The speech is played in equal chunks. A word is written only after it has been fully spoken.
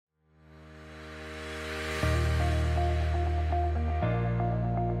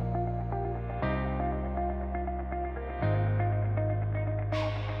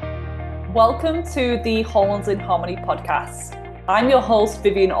Welcome to the Hormones in Harmony podcast. I'm your host,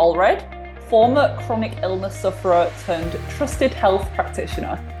 Vivian Allred, former chronic illness sufferer turned trusted health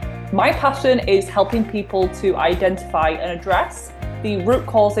practitioner. My passion is helping people to identify and address the root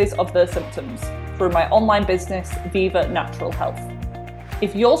causes of their symptoms through my online business, Viva Natural Health.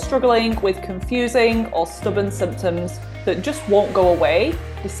 If you're struggling with confusing or stubborn symptoms that just won't go away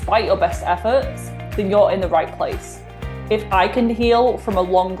despite your best efforts, then you're in the right place. If I can heal from a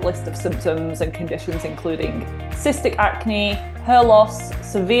long list of symptoms and conditions including cystic acne, hair loss,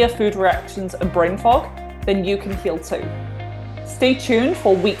 severe food reactions and brain fog, then you can heal too. Stay tuned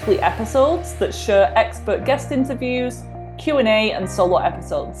for weekly episodes that share expert guest interviews, Q&A and solo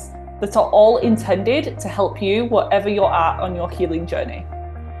episodes that are all intended to help you wherever you're at on your healing journey.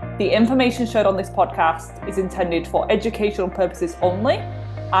 The information shared on this podcast is intended for educational purposes only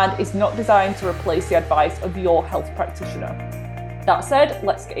and is not designed to replace the advice of your health practitioner. That said,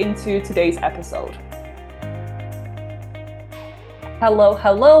 let's get into today's episode.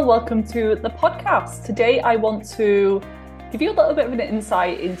 Hello, welcome to the podcast. Today I want to give you a little bit of an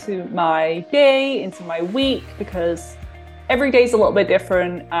insight into my day, into my week, because every day is a little bit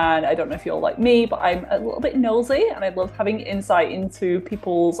different, and I don't know if you're like me, but I'm a little bit nosy and I love having insight into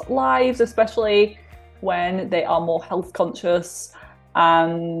people's lives, especially when they are more health conscious.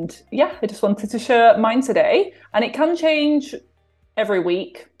 And yeah, I just wanted to share mine today, and it can change every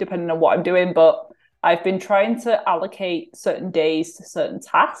week depending on what I'm doing, but I've been trying to allocate certain days to certain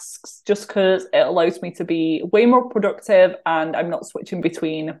tasks just because it allows me to be way more productive and I'm not switching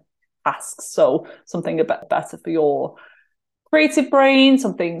between tasks. So something a bit better for your creative brain,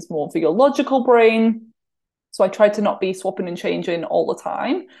 some things more for your logical brain. So I try to not be swapping and changing all the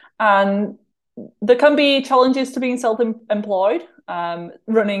time. And there can be challenges to being self-employed,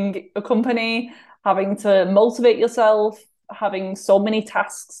 running a company, having to motivate yourself, having so many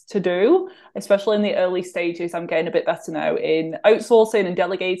tasks to do, especially in the early stages. I'm getting a bit better now in outsourcing and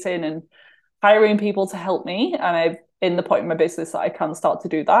delegating and hiring people to help me. And I'm in the point in my business that I can start to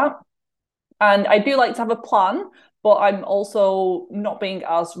do that. And I do like to have a plan, but I'm also not being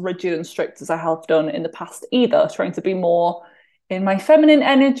as rigid and strict as I have done in the past either, trying to be more in my feminine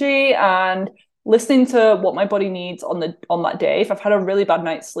energy and listening to what my body needs on that day. If I've had a really bad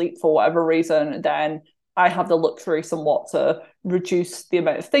night's sleep for whatever reason, then I have the luxury somewhat to reduce the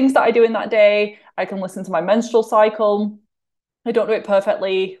amount of things that I do in that day. I can listen to my menstrual cycle. I don't do it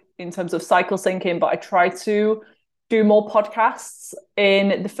perfectly in terms of cycle syncing, but I try to do more podcasts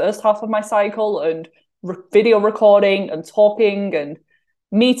in the first half of my cycle and video recording and talking and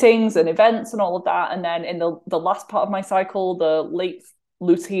meetings and events and all of that. And then in the last part of my cycle, the late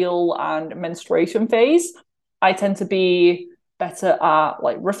luteal and menstruation phase, I tend to be better at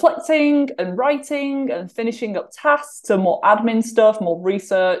like reflecting and writing and finishing up tasks and more admin stuff, more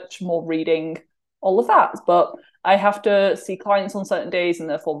research, more reading, all of that. But I have to see clients on certain days and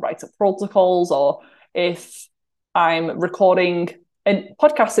therefore write up protocols, or if I'm recording a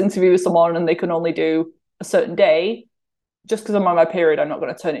podcast interview with someone and they can only do a certain day, just because I'm on my period, I'm not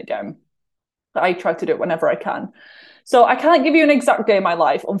going to turn it down. I try to do it whenever I can. So I can't give you an exact day in my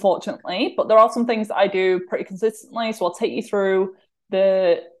life, unfortunately, but there are some things that I do pretty consistently. So I'll take you through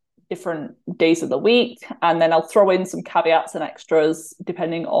the different days of the week, and then I'll throw in some caveats and extras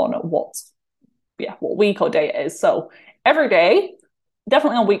depending on what week or day it is. So every day,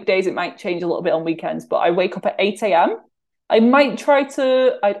 definitely on weekdays, it might change a little bit on weekends, but I wake up at 8 a.m. I might try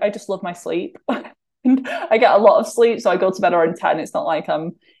to, I just love my sleep. I get a lot of sleep, so I go to bed around 10. It's not like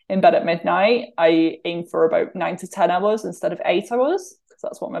I'm in bed at midnight. I aim for about 9 to 10 hours instead of 8 hours, because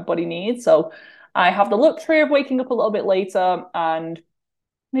that's what my body needs. So I have the luxury of waking up a little bit later, and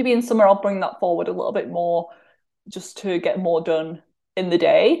maybe in summer I'll bring that forward a little bit more just to get more done in the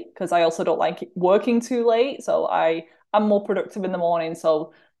day, because I also don't like working too late. So I am more productive in the morning.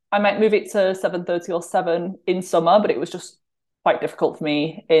 So I might move it to 7:30 or 7 in summer, but it was just quite difficult for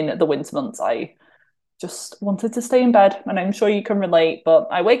me in the winter months. I just wanted to stay in bed, and I'm sure you can relate, but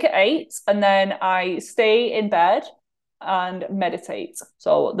I wake at 8 and then I stay in bed and meditate.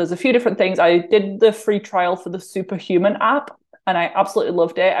 So there's a few different things. I did the free trial for the Superhuman app and I absolutely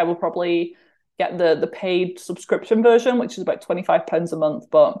loved it. I will probably get the paid subscription version, which is about £25 a month,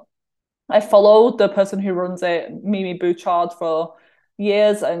 but I followed the person who runs it, Mimi Bouchard, for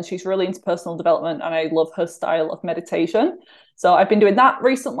years, and she's really into personal development and I love her style of meditation. So I've been doing that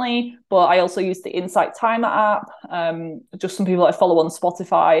recently, but I also use the Insight Timer app. Just some people I follow on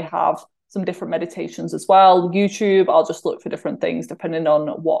Spotify have some different meditations as well. YouTube, I'll just look for different things depending on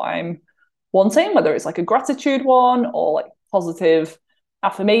what I'm wanting, whether it's like a gratitude one or like positive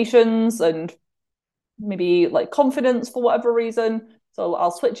affirmations and maybe like confidence for whatever reason. So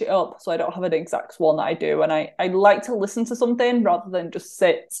I'll switch it up so I don't have an exact one that I do. And I like to listen to something rather than just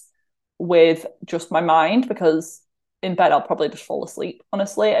sit with just my mind, because in bed I'll probably just fall asleep,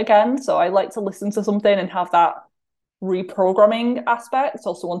 honestly, again. So I like to listen to something and have that reprogramming aspect,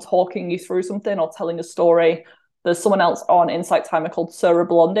 or someone talking you through something or telling a story. There's someone else on Insight Timer called Sarah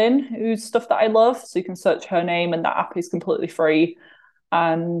Blondin, whose stuff that I love. So you can search her name, and that app is completely free.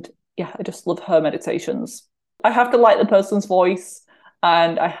 And yeah, I just love her meditations. I have to like the person's voice,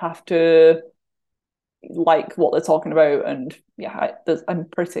 and I have to like what they're talking about. And yeah, I'm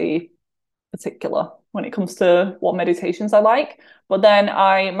pretty particular when it comes to what meditations I like. But then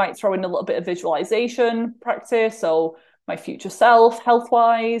I might throw in a little bit of visualization practice. So my future self, health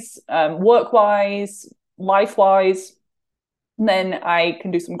wise, work wise, life wise. And then I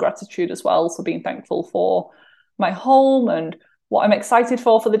can do some gratitude as well. So being thankful for my home and what I'm excited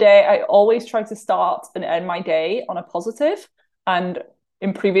for the day. I always try to start and end my day on a positive. And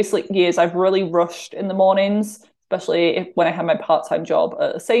in previous years, I've really rushed in the mornings, especially when I had my part-time job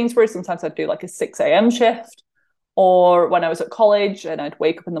at Sainsbury's. Sometimes I'd do like a 6 a.m. shift, or when I was at college and I'd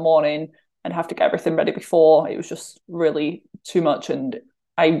wake up in the morning and have to get everything ready before. It was just really too much, and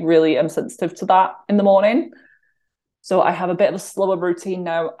I really am sensitive to that in the morning. So I have a bit of a slower routine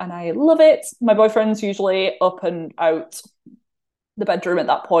now, and I love it. My boyfriend's usually up and out the bedroom at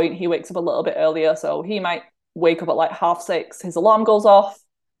that point. He wakes up a little bit earlier, so he might wake up at like 6:30. His alarm goes off,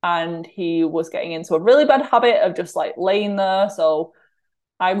 and he was getting into a really bad habit of just like laying there. So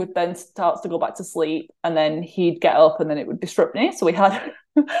I would then start to go back to sleep, and then he'd get up, and then it would disrupt me. So we had,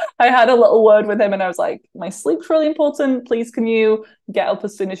 I had a little word with him, and I was like, my sleep's really important. Please, can you get up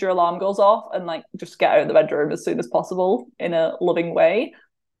as soon as your alarm goes off, and like just get out of the bedroom as soon as possible in a loving way,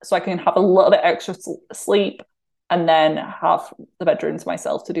 so I can have a little bit extra sleep, and then have the bedroom to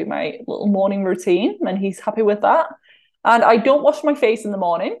myself to do my little morning routine. And he's happy with that. And I don't wash my face in the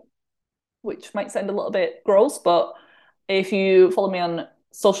morning, which might sound a little bit gross, but if you follow me on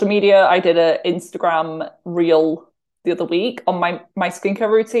social media, I did an Instagram reel the other week on my skincare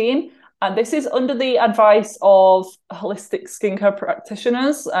routine. And this is under the advice of holistic skincare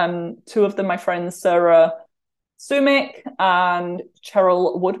practitioners. Two of them, my friends, Sarah Sumik and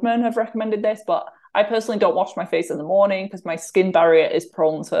Cheryl Woodman, have recommended this, but I personally don't wash my face in the morning because my skin barrier is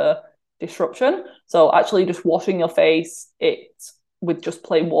prone to disruption. So actually just washing your face with just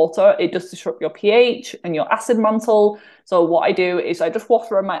plain water, it does disrupt your pH and your acid mantle. So what I do is I just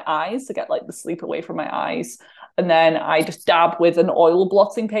wash around my eyes to get like the sleep away from my eyes. And then I just dab with an oil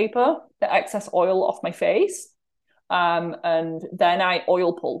blotting paper, the excess oil off my face. And then I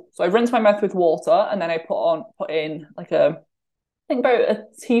oil pull. So I rinse my mouth with water, and then I put in like I think about a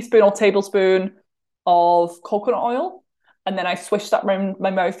teaspoon or tablespoon of coconut oil. And then I swish that around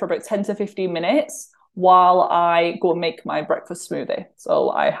my mouth for about 10 to 15 minutes while I go and make my breakfast smoothie. So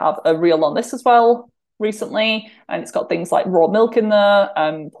I have a reel on this as well recently, and it's got things like raw milk in there,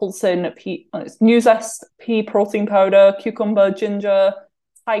 pulsing pea, it's Nuzest pea protein powder, cucumber, ginger,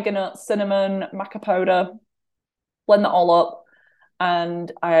 tiger nut, cinnamon, maca powder. Blend that all up,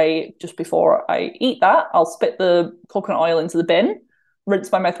 and just before I eat that, I'll spit the coconut oil into the bin,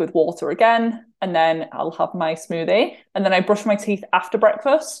 rinse my mouth with water again, and then I'll have my smoothie. And then I brush my teeth after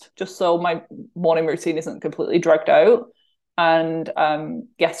breakfast, just so my morning routine isn't completely dragged out. And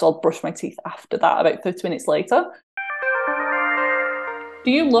yes, I'll brush my teeth after that about 30 minutes later.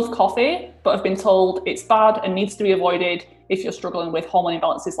 Do you love coffee, but have been told it's bad and needs to be avoided if you're struggling with hormone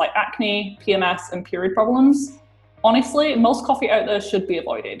imbalances like acne, PMS, and period problems? Honestly, most coffee out there should be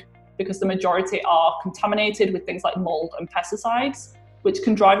avoided because the majority are contaminated with things like mold and pesticides, which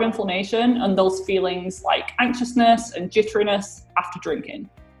can drive inflammation and those feelings like anxiousness and jitteriness after drinking.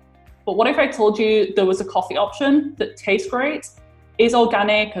 But what if I told you there was a coffee option that tastes great, is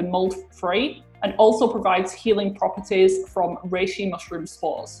organic and mold-free, and also provides healing properties from reishi mushroom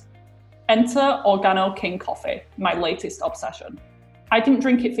spores? Enter Organo King Coffee, my latest obsession. I didn't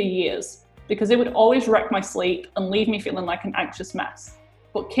drink it for years because it would always wreck my sleep and leave me feeling like an anxious mess.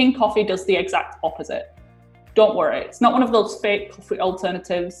 But King Coffee does the exact opposite. Don't worry, it's not one of those fake coffee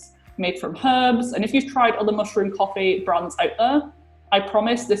alternatives made from herbs. And if you've tried other mushroom coffee brands out there, I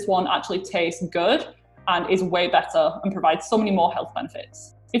promise this one actually tastes good and is way better and provides so many more health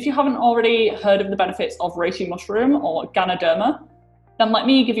benefits. If you haven't already heard of the benefits of reishi mushroom or Ganoderma, then let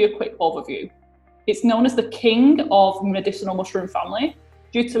me give you a quick overview. It's known as the king of medicinal mushroom family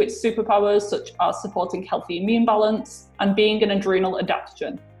due to its superpowers such as supporting healthy immune balance and being an adrenal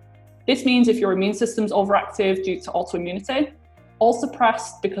adaptogen. This means if your immune system's overactive due to autoimmunity, or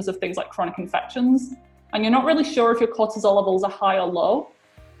suppressed because of things like chronic infections, and you're not really sure if your cortisol levels are high or low,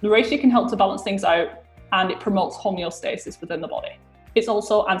 the reishi can help to balance things out, and it promotes homeostasis within the body. It's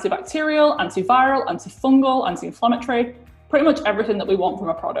also antibacterial, antiviral, antifungal, anti-inflammatory, pretty much everything that we want from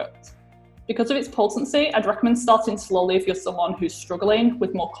a product. Because of its potency, I'd recommend starting slowly if you're someone who's struggling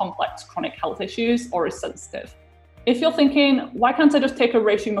with more complex chronic health issues or is sensitive. If you're thinking, why can't I just take a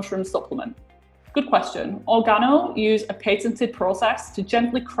reishi mushroom supplement? Good question. Organo use a patented process to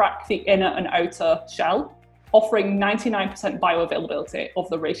gently crack the inner and outer shell, offering 99% bioavailability of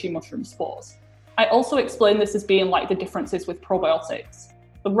the reishi mushroom spores. I also explain this as being like the differences with probiotics.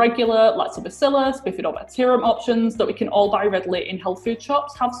 The regular Lactobacillus, Bifidobacterium options that we can all buy readily in health food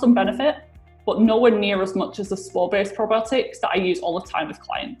shops have some benefit, but nowhere near as much as the spore-based probiotics that I use all the time with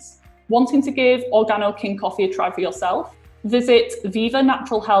clients. Wanting to give Organo King Coffee a try for yourself? Visit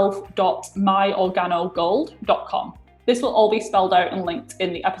vivanaturalhealth.myorganogold.com. This will all be spelled out and linked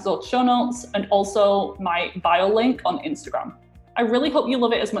in the episode show notes and also my bio link on Instagram. I really hope you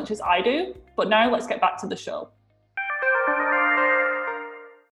love it as much as I do, but now let's get back to the show.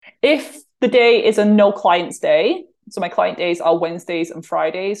 If the day is a no clients day, so my client days are Wednesdays and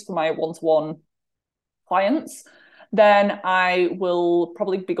Fridays for my one-to-one clients, then I will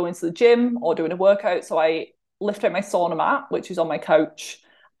probably be going to the gym or doing a workout. So I lift out my sauna mat, which is on my couch,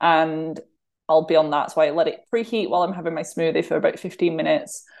 and I'll be on that. So I let it preheat while I'm having my smoothie for about 15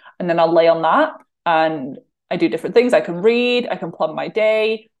 minutes. And then I'll lay on that and I do different things. I can read, I can plan my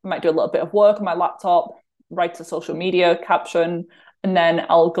day, I might do a little bit of work on my laptop, write a social media caption, and then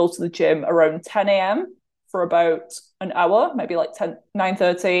I'll go to the gym around 10 a.m. for about an hour, maybe like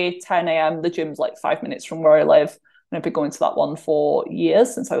 9:30, 10 a.m. The gym's like 5 minutes from where I live. And I've been going to that one for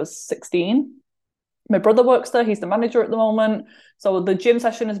years, since I was 16. My brother works there, he's the manager at the moment. So the gym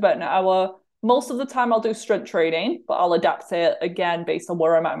session is about an hour. Most of the time I'll do strength training, but I'll adapt it again based on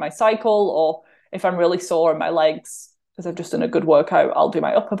where I'm at in my cycle, or if I'm really sore in my legs, because I've just done a good workout, I'll do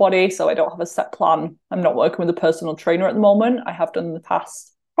my upper body. So I don't have a set plan. I'm not working with a personal trainer at the moment. I have done in the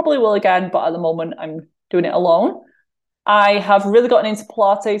past, probably will again, but at the moment I'm doing it alone. I have really gotten into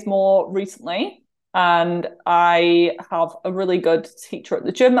Pilates more recently, and I have a really good teacher at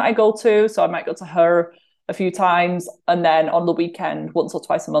the gym that I go to. So I might go to her a few times, and then on the weekend, once or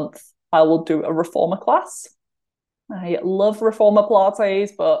twice a month, I will do a reformer class. I love reformer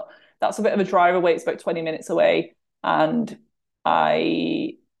Pilates, but that's a bit of a drive away. It's about 20 minutes away. And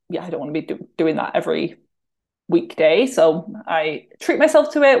I don't want to be doing that every weekday. So I treat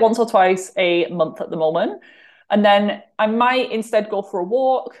myself to it once or twice a month at the moment. And then I might instead go for a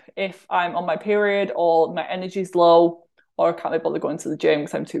walk if I'm on my period or my energy's low, or I can't be bothered going to the gym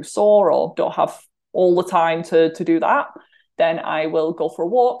because I'm too sore or don't have all the time to do that. Then I will go for a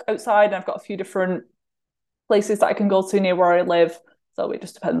walk outside. And I've got a few different places that I can go to near where I live. So it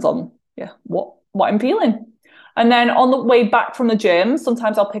just depends on what I'm feeling. And then on the way back from the gym,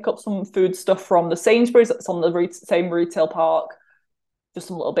 sometimes I'll pick up some food stuff from the Sainsbury's that's on the same retail park, just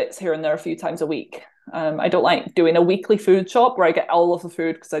some little bits here and there a few times a week. I don't like doing a weekly food shop where I get all of the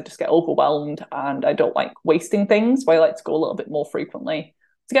food because I just get overwhelmed, and I don't like wasting things. So I like to go a little bit more frequently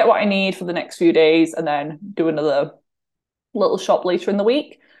to get what I need for the next few days and then do another little shop later in the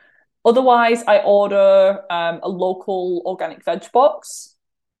week. Otherwise, I order a local organic veg box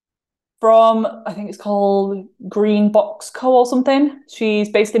from, I think it's called Green Box Co. or something. She's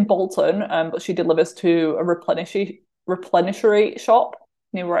based in Bolton, but she delivers to a replenishery shop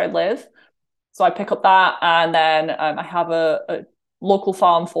near where I live. So I pick up that, and then I have a local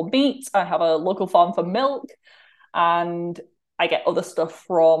farm for meat. I have a local farm for milk, and I get other stuff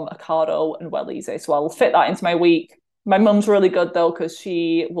from Ocado and Wellesley. So I'll fit that into my week. My mum's really good though, because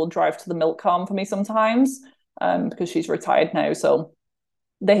she will drive to the milk farm for me sometimes, because she's retired now. So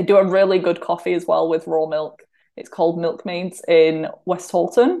they do a really good coffee as well with raw milk. It's called Milkmaids in West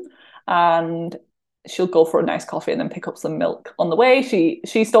Halton, and she'll go for a nice coffee and then pick up some milk on the way.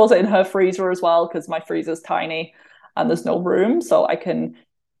 She stores it in her freezer as well, because my freezer's tiny and there's no room, so I can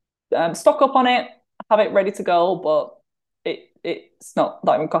stock up on it, have it ready to go, but it's not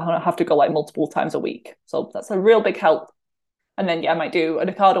that I'm gonna have to go like multiple times a week. So that's a real big help. And then I might do an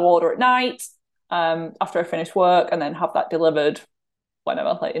Ocado order at night after I finish work, and then have that delivered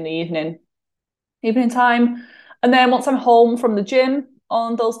whenever, like in the evening time. And then once I'm home from the gym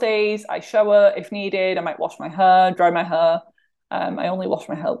on those days, I shower if needed. I might wash my hair, dry my hair. I only wash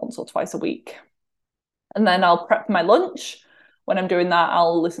my hair once or twice a week. And then I'll prep my lunch. When I'm doing that,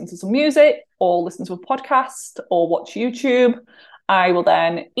 I'll listen to some music or listen to a podcast or watch YouTube. I will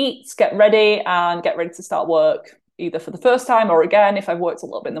then eat, get ready to start work, either for the first time or again, if I've worked a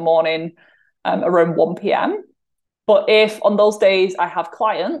little bit in the morning, around 1 p.m. But if on those days I have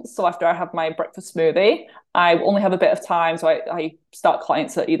clients, so after I have my breakfast smoothie, I only have a bit of time. So I start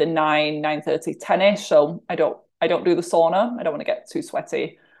clients at either 9, 9:30, 10-ish. So I don't I don't do the sauna. I don't want to get too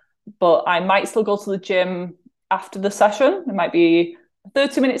sweaty, but I might still go to the gym after the session. It might be a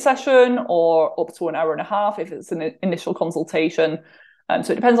 30-minute session or up to an hour and a half if it's an initial consultation.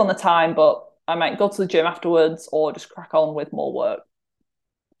 So it depends on the time, but I might go to the gym afterwards or just crack on with more work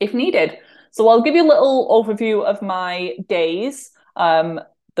if needed. So I'll give you a little overview of my days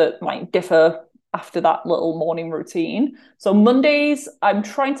that might differ after that little morning routine. So Mondays, I'm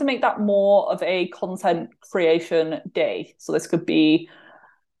trying to make that more of a content creation day. So this could be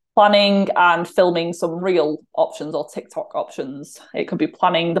planning and filming some reel options or TikTok options. It could be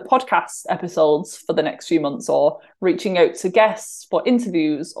planning the podcast episodes for the next few months, or reaching out to guests for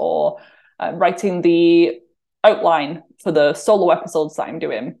interviews, or writing the outline for the solo episodes that I'm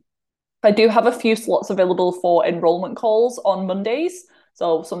doing. I do have a few slots available for enrollment calls on Mondays.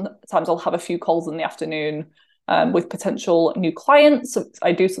 So sometimes I'll have a few calls in the afternoon with potential new clients. So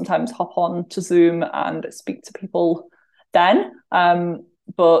I do sometimes hop on to Zoom and speak to people then.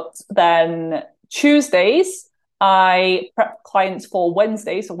 But then Tuesdays, I prep clients for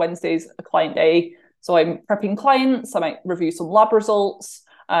Wednesday. So Wednesday's a client day. So I'm prepping clients. I might review some lab results.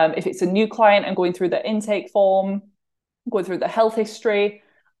 If it's a new client, I'm going through the intake form, going through the health history.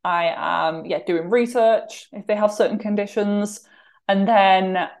 I am doing research if they have certain conditions. And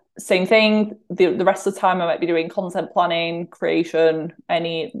then same thing, the rest of the time I might be doing content planning, creation,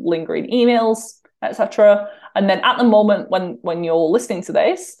 any lingering emails, etc. And then at the moment when you're listening to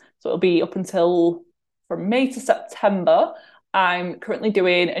this, so it'll be up until from May to September, I'm currently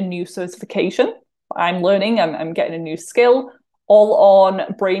doing a new certification. I'm learning, I'm getting a new skill, all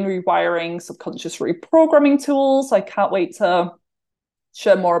on brain rewiring, subconscious reprogramming tools. I can't wait to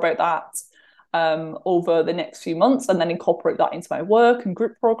share more about that over the next few months, and then incorporate that into my work and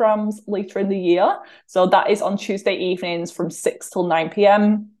group programs later in the year. So that is on Tuesday evenings from 6 till 9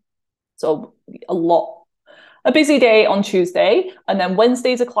 p.m. So a busy day on Tuesday. And then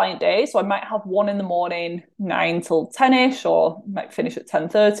Wednesday's a client day. So I might have one in the morning, 9 till 10-ish, or might finish at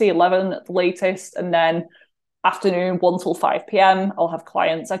 10:30, 11 at the latest. And then afternoon, 1 till 5 p.m. I'll have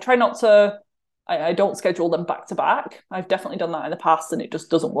clients. I try not to, I don't schedule them back to back. I've definitely done that in the past and it just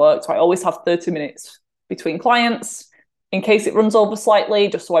doesn't work. So I always have 30 minutes between clients in case it runs over slightly,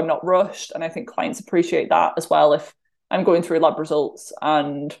 just so I'm not rushed. And I think clients appreciate that as well. If I'm going through lab results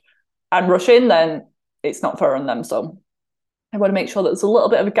and I'm rushing, then it's not fair on them. So I want to make sure that there's a little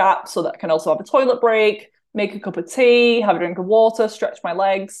bit of a gap so that I can also have a toilet break, make a cup of tea, have a drink of water, stretch my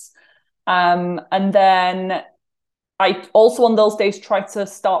legs. And then I also on those days try to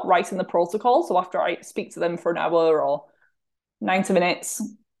start writing the protocol. So after I speak to them for an hour or 90 minutes,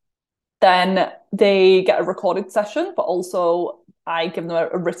 then they get a recorded session, but also I give them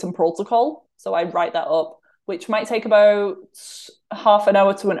a written protocol. So I write that up, which might take about half an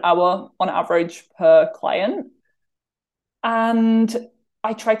hour to an hour on average per client. And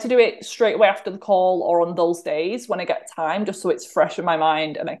I try to do it straight away after the call or on those days when I get time, just so it's fresh in my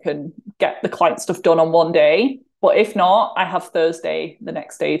mind and I can get the client stuff done on one day. But if not, I have Thursday the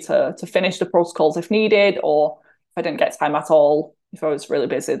next day to finish the protocols if needed, or if I didn't get time at all, if I was really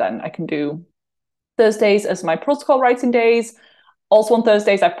busy, then I can do Thursdays as my protocol writing days. Also on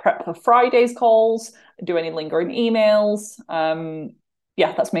Thursdays, I prep for Friday's calls, do any lingering emails.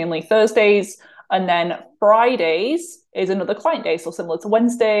 That's mainly Thursdays. And then Fridays is another client day. So similar to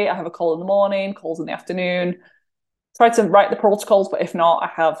Wednesday, I have a call in the morning, calls in the afternoon. Try to write the protocols, but if not,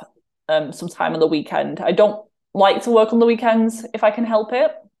 I have some time on the weekend. I don't like to work on the weekends if I can help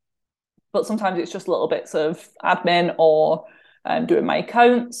it, but sometimes it's just little bits of admin or doing my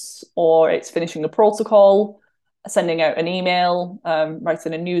accounts, or it's finishing a protocol, sending out an email,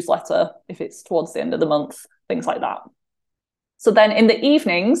 writing a newsletter if it's towards the end of the month, things like that. So then in the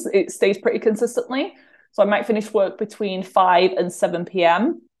evenings, it stays pretty consistently. So I might finish work between 5 and 7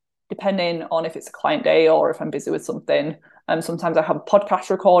 p.m, depending on if it's a client day or if I'm busy with something. Sometimes I have podcast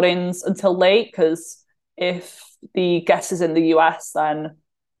recordings until late, because if the guest is in the US, then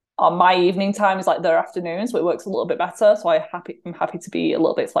my evening time is like their afternoon, so it works a little bit better. So I'm happy to be a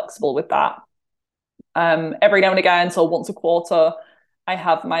little bit flexible with that. Every now and again, so once a quarter, I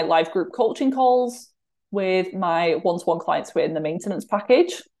have my live group coaching calls with my one-to-one clients who are in the maintenance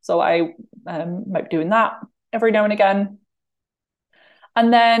package. So I might be doing that every now and again.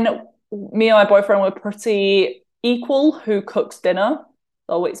 And then me and my boyfriend were pretty equal who cooks dinner.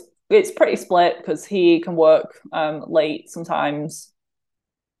 So it's pretty split, because he can work late sometimes.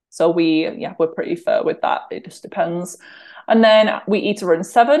 So we're pretty fair with that. It just depends. And then we eat around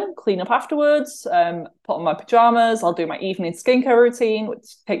 7, clean up afterwards, put on my pajamas. I'll do my evening skincare routine,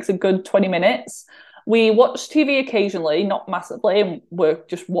 which takes a good 20 minutes. We watch TV occasionally, not massively. We're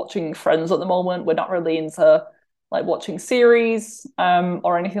just watching Friends at the moment. We're not really into like watching series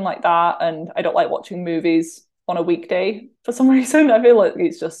or anything like that. And I don't like watching movies on a weekday for some reason. I feel like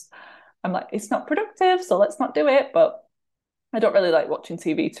I'm like, it's not productive, so let's not do it. But I don't really like watching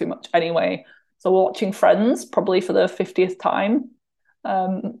TV too much anyway. So we're watching Friends probably for the 50th time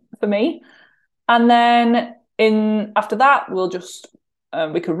for me. And then after that, we'll just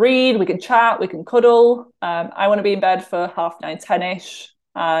we can read, we can chat, we can cuddle. I want to be in bed for 9:30, 10ish,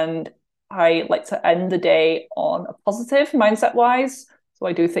 and I like to end the day on a positive mindset wise. So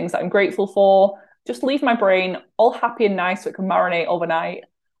I do things that I'm grateful for. Just leave my brain all happy and nice so it can marinate overnight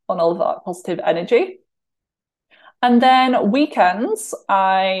on all of that positive energy. And then weekends,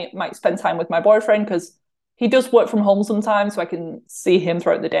 I might spend time with my boyfriend because he does work from home sometimes, so I can see him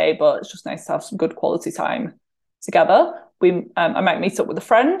throughout the day, but it's just nice to have some good quality time together. I might meet up with a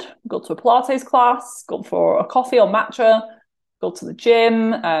friend, go to a Pilates class, go for a coffee or matcha, go to the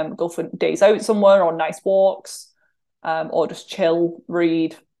gym, go for days out somewhere or nice walks, or just chill,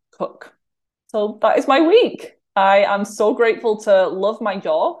 read, cook. So that is my week. I am so grateful to love my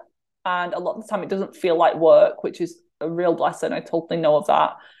job. And a lot of the time it doesn't feel like work, which is a real blessing. I totally know of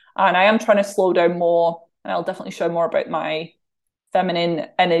that. And I am trying to slow down more. And I'll definitely share more about my feminine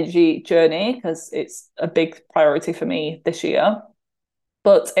energy journey because it's a big priority for me this year.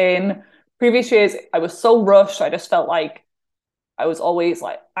 But in previous years, I was so rushed. I just felt like I was always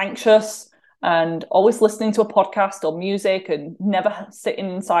like anxious and always listening to a podcast or music and never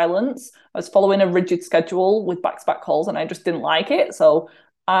sitting in silence. I was following a rigid schedule with back-to-back calls and I just didn't like it. So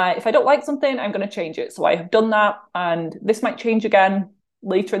if I don't like something, I'm going to change it. So I have done that, and this might change again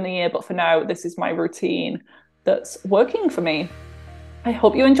later in the year. But for now, this is my routine that's working for me. I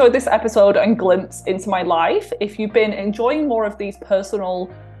hope you enjoyed this episode and glimpse into my life. If you've been enjoying more of these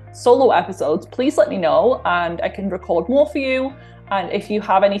personal solo episodes, please let me know and I can record more for you. And if you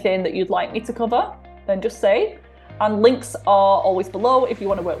have anything that you'd like me to cover, then just say. And links are always below if you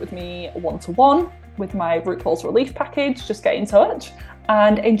want to work with me one-to-one with my Root Pulse Relief package. Just get in touch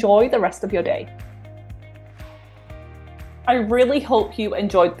and enjoy the rest of your day. I really hope you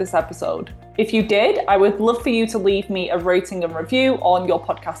enjoyed this episode. If you did, I would love for you to leave me a rating and review on your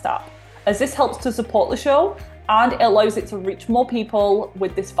podcast app, as this helps to support the show and it allows it to reach more people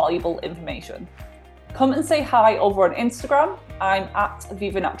with this valuable information. Come and say hi over on Instagram. I'm at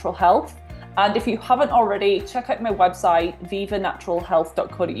Viva Natural Health. And if you haven't already, check out my website,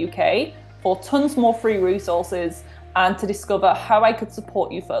 vivanaturalhealth.co.uk, for tons more free resources and to discover how I could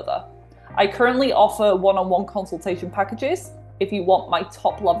support you further. I currently offer one-on-one consultation packages if you want my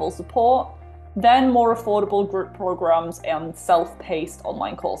top level support, then more affordable group programs and self-paced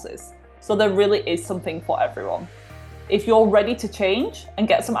online courses. So there really is something for everyone. If you're ready to change and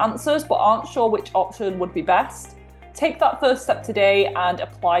get some answers but aren't sure which option would be best, take that first step today and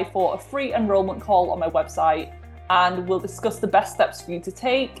apply for a free enrollment call on my website, and we'll discuss the best steps for you to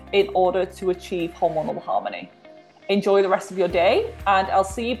take in order to achieve hormonal harmony. Enjoy the rest of your day, and I'll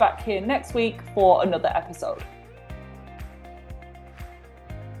see you back here next week for another episode.